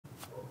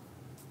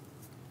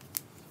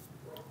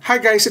Hi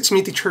guys, it's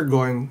me Teacher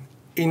Gon.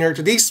 In our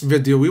today's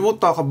video, we will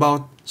talk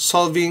about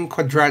solving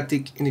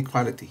quadratic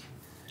inequality.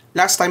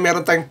 Last time,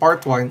 meron tayong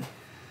part 1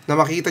 na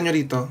makikita nyo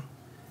rito.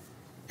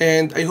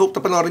 And I hope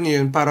na panoorin nyo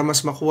yun para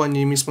mas makuha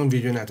nyo yung mismong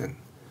video natin.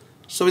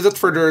 So without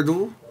further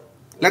ado,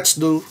 let's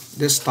do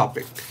this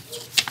topic.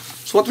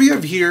 So what we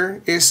have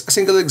here is a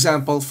single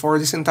example for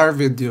this entire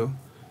video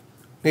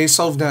na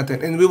i-solve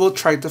natin. And we will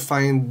try to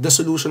find the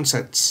solution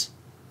sets.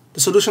 The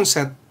solution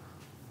set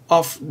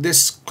of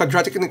this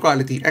quadratic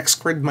inequality, x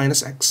squared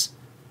minus x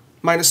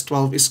minus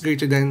 12 is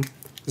greater than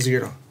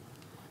 0.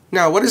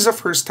 Now, what is the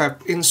first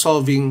step in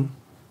solving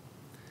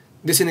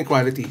this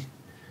inequality?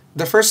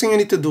 The first thing you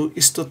need to do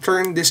is to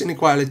turn this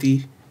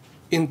inequality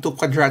into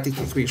quadratic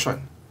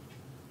equation.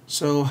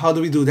 So, how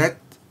do we do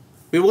that?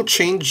 We will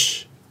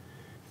change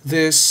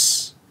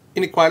this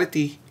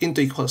inequality into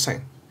equal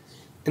sign.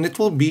 And it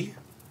will be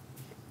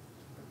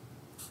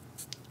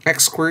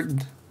x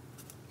squared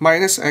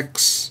minus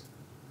x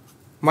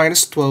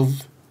minus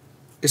 12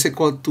 is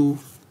equal to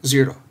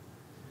 0.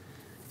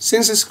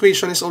 Since this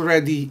equation is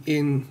already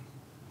in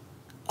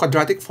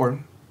quadratic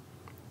form,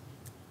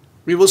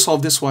 we will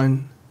solve this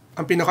one.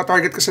 Ang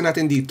pinaka-target kasi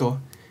natin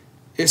dito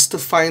is to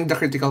find the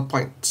critical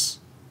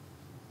points.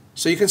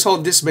 So you can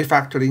solve this by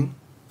factoring.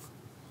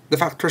 The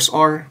factors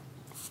are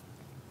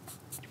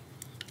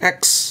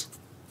x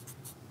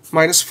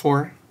minus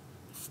 4,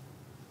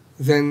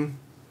 then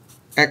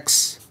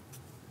x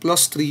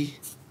plus 3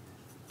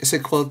 is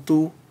equal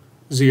to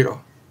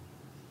 0.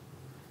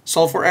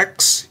 Solve for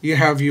x, you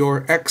have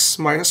your x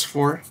minus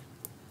 4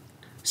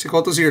 is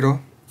equal to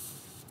 0.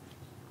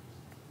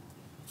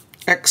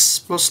 X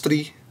plus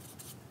 3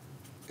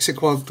 is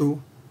equal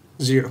to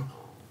 0.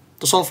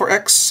 To solve for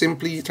x,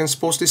 simply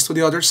transpose this to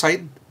the other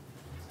side.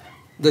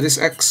 That is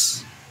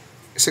x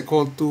is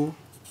equal to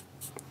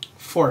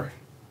 4.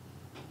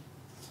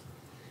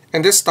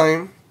 And this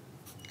time,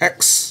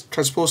 x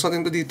transpose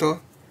natin to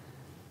dito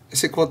is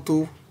equal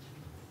to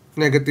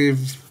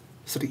negative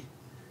 3.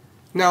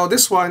 Now,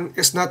 this one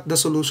is not the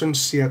solutions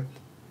yet.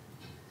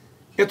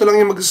 Ito lang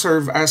yung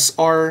mag-serve as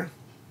our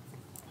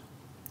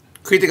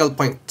critical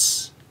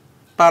points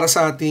para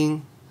sa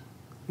ating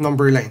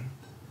number line.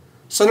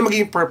 So, ano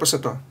magiging purpose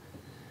ito?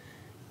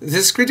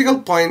 These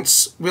critical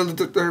points will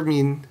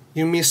determine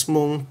yung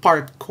mismong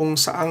part kung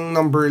saang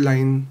number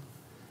line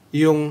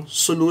yung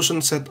solution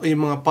set o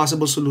yung mga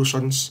possible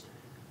solutions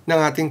ng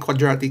ating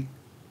quadratic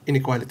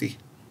inequality.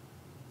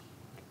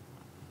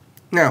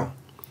 Now,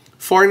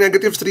 for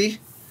negative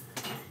 3,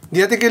 di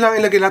natin kailangan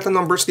ilagay lahat ng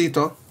numbers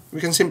dito. We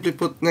can simply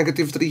put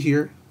negative 3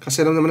 here kasi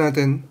alam naman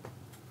natin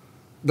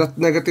that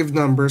negative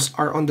numbers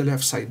are on the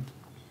left side.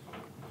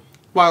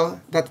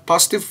 While that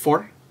positive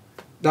 4,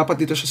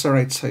 dapat dito siya sa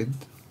right side.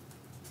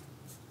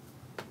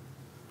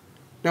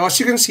 Now,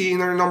 as you can see in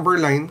our number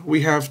line,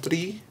 we have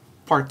 3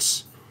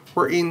 parts.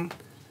 Wherein,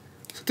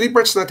 sa 3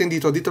 parts natin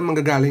dito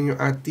manggagaling yung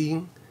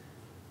ating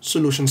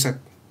solution set.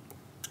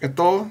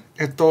 Ito.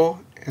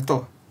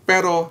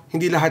 Pero,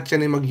 hindi lahat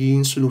yan ay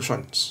magiging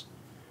solutions.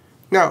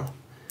 Now,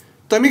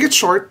 to make it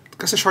short,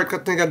 kasi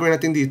shortcut na gagawin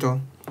natin dito,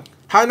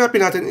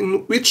 hanapin natin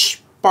in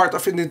which part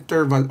of an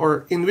interval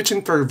or in which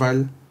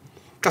interval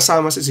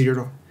kasama si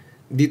 0.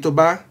 Dito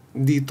ba,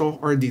 dito,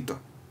 or dito?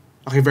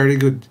 Okay, very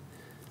good.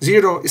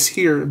 0 is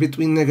here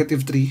between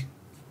negative 3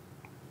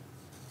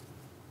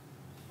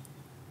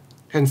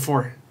 and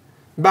 4.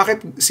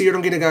 Bakit 0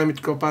 ang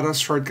ginagamit ko para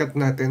shortcut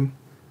natin?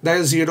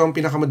 Dahil 0 ang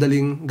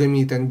pinakamadaling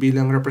gamitin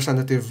bilang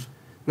representative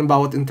ng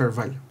bawat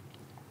interval.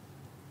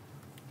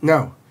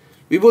 Now,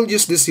 we will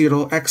use this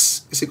 0,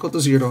 x is equal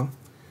to 0,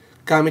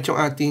 gamit yung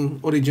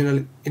ating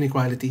original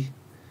inequality.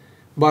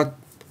 But,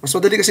 mas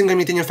madali kasing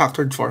gamitin yung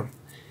factored form.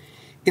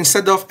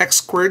 Instead of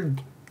x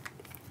squared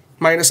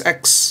minus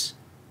x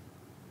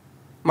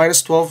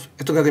minus 12,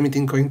 ito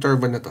gagamitin ko, yung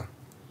interval na to.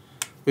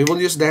 We will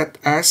use that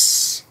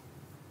as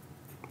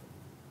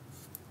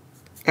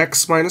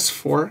x minus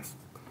 4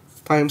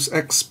 times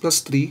x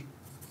plus 3.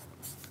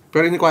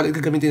 Pero inequality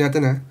gagamitin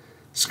natin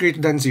is greater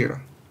than 0.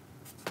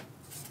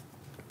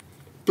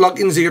 Plug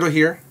in 0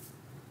 here,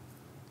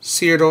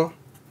 0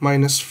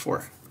 minus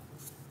 4.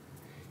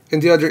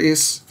 And the other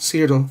is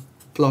 0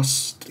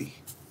 plus 3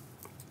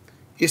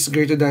 is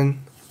greater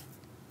than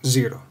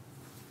 0.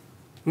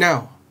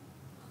 Now,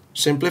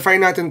 simplify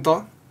natin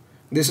to.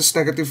 This is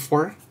negative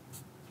 4.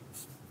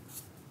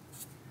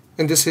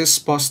 And this is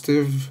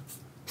positive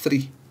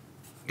 3,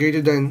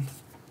 greater than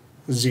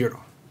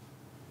 0.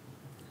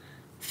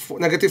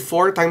 Negative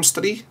 4 times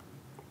 3,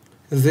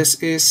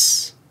 this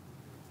is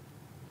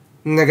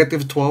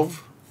negative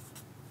 12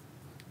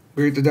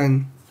 greater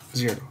than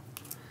 0.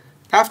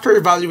 After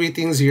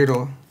evaluating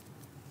 0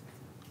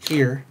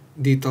 here,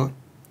 dito,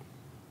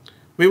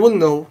 we will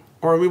know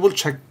or we will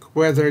check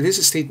whether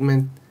this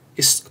statement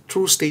is a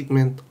true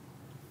statement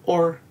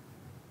or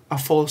a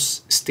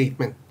false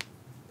statement.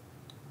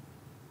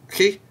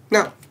 Okay,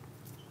 now,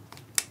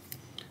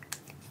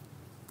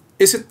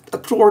 is it a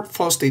true or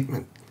false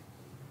statement?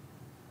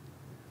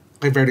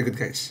 Okay, very good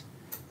guys.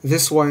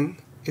 This one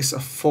is a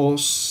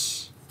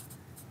false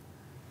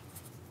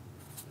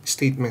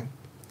statement.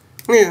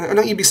 Ngayon,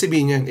 anong ibig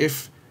sabihin yan?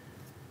 If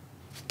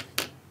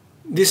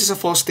this is a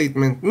false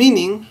statement,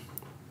 meaning,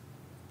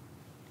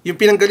 yung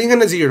pinanggalingan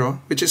na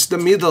 0, which is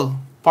the middle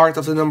part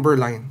of the number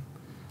line,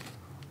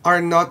 are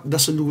not the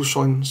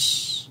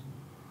solutions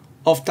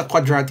of the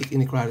quadratic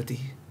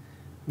inequality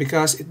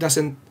because it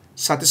doesn't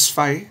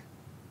satisfy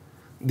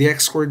the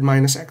x squared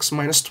minus x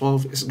minus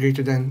 12 is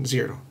greater than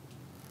 0.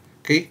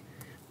 Okay?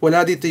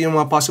 Wala dito yung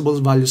mga possible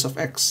values of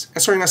x.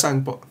 Sir,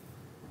 nasaan po?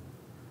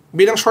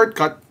 Bilang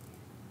shortcut,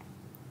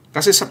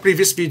 kasi sa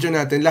previous video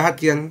natin,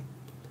 lahat yan,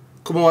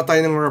 kumuha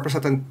tayo ng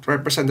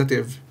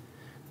representative.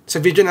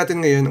 Sa video natin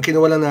ngayon, ang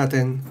kinuha lang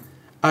natin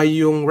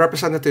ay yung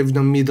representative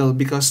ng middle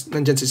because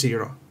nandyan si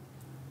 0.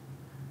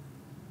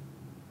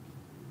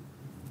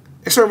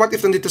 Sir, what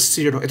if nandito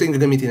si 0? Ito yung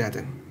gagamitin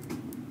natin.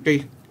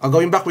 Okay,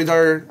 going back with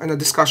our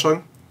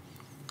discussion.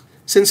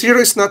 Since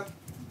 0 is not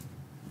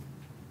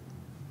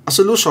a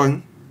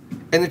solution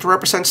and it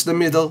represents the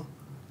middle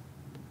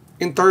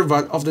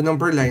interval of the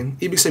number line,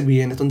 ibig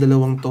sabihin itong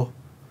dalawang to,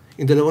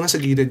 yung dalawang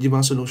nasa gilid, yung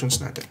mga solutions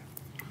natin.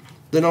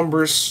 The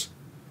numbers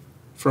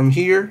from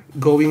here,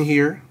 going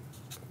here,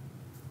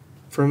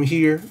 from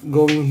here,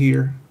 going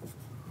here,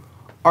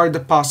 are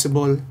the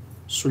possible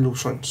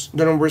solutions.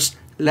 The numbers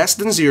less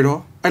than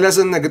 0, less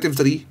than negative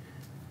 3,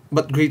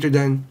 but greater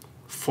than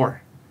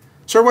 4.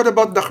 So what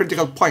about the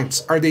critical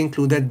points? Are they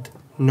included?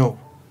 No.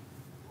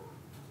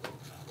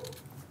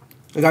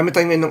 Nagamit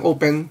tayo ngayon ng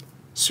open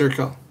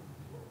circle.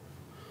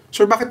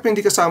 So bakit pa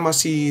hindi kasama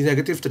si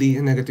negative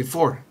 3 and negative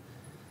 4?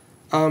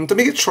 To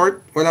make it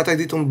short, wala tayo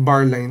ditong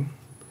bar line.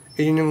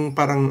 Yun yung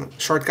parang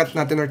shortcut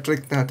natin or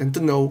trick natin to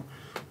know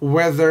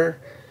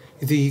whether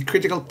the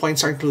critical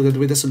points are included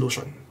with the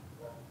solution.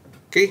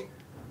 Okay?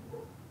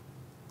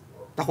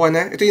 Nakuha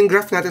na? Ito yung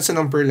graph natin sa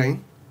number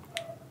line.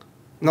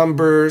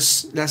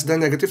 Numbers less than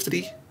negative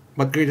 3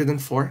 but greater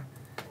than 4.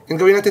 And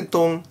gawin natin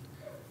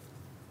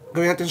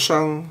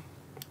siyang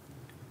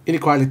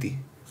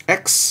inequality.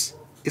 X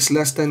is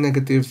less than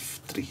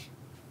negative 3.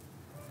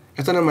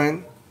 Ito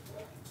naman,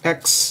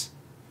 X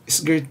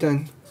is greater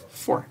than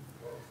 4.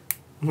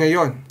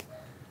 Ngayon,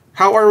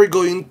 how are we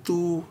going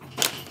to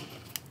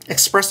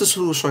express the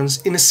solutions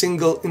in a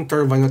single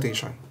interval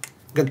notation?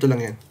 Ganito lang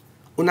yan.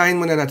 Unahin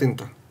muna natin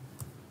to.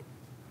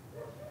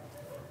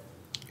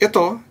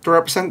 Ito, to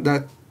represent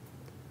that,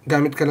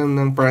 gamit ka lang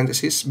ng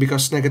parentheses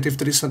because negative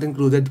 3 is not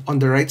included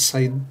on the right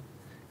side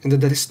and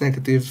that is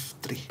negative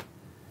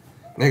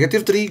 3.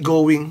 Negative 3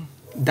 going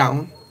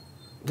down,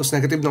 those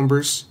negative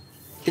numbers,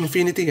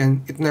 infinity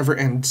yan, it never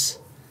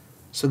ends.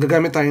 So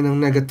gagamit tayo ng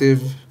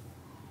negative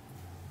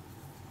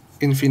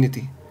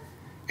infinity.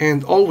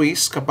 And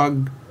always,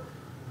 kapag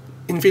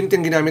infinity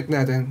ang ginamit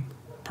natin,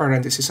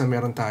 parentheses ang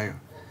meron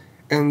tayo.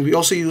 And we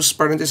also use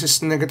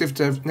parentheses negative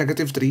 3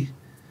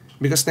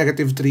 because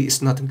negative 3 is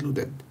not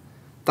included.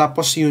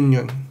 Tapos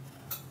union.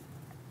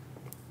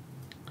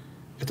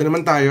 Ito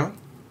naman tayo.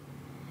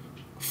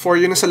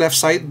 4 yun na sa left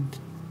side.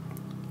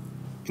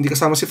 Hindi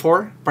kasama si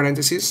 4.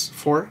 Parenthesis,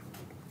 4.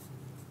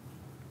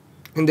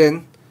 And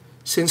then,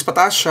 since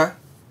pataas siya,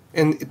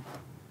 and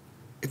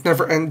it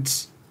never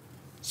ends,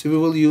 so we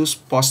will use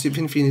positive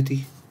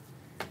infinity.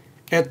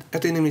 At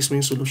ito na mismo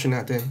yung solution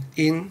natin.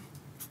 In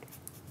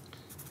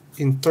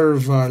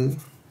interval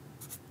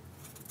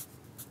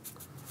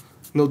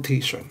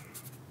notation.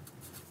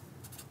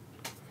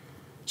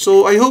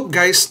 So, I hope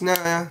guys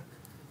na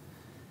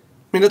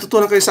may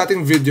natutunan kayo sa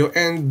ating video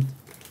and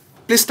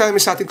please tell me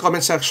sa ating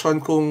comment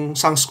section kung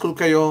saan school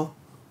kayo,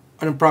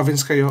 anong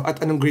province kayo, at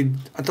anong grade,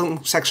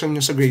 atong section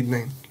nyo sa grade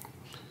 9.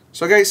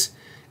 So guys,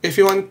 if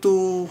you want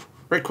to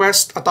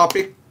request a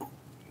topic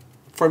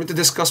for me to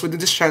discuss within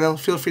this channel,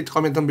 feel free to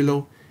comment down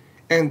below.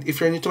 And if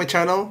you're new to my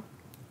channel,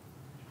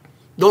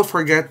 don't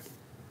forget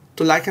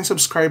to like and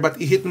subscribe at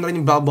i-hit mo na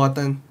rin yung bell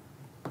button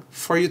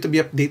for you to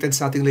be updated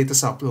sa ating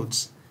latest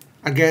uploads.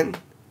 Again,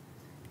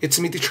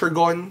 it's me, Teacher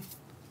Gon.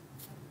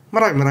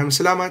 Maraming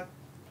salamat.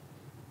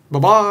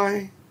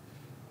 Bye-bye!